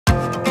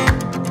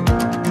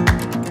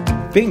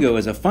Bingo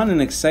is a fun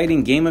and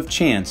exciting game of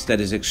chance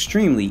that is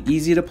extremely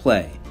easy to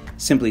play.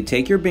 Simply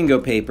take your bingo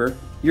paper,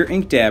 your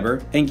ink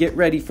dabber, and get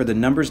ready for the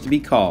numbers to be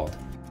called.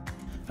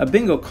 A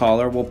bingo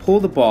caller will pull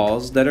the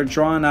balls that are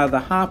drawn out of the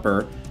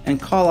hopper and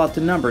call out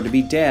the number to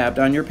be dabbed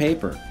on your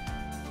paper.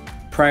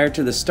 Prior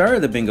to the start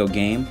of the bingo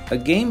game, a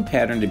game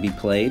pattern to be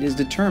played is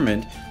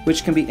determined,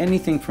 which can be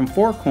anything from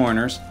 4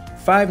 corners,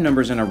 5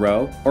 numbers in a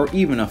row, or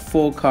even a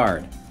full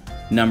card.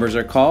 Numbers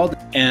are called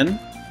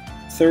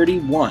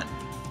N31.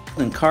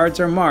 And cards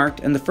are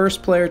marked, and the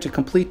first player to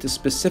complete the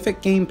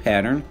specific game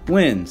pattern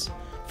wins.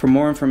 For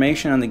more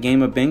information on the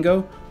game of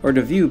bingo or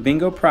to view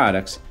bingo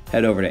products,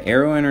 head over to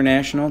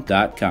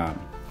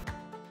arrowinternational.com.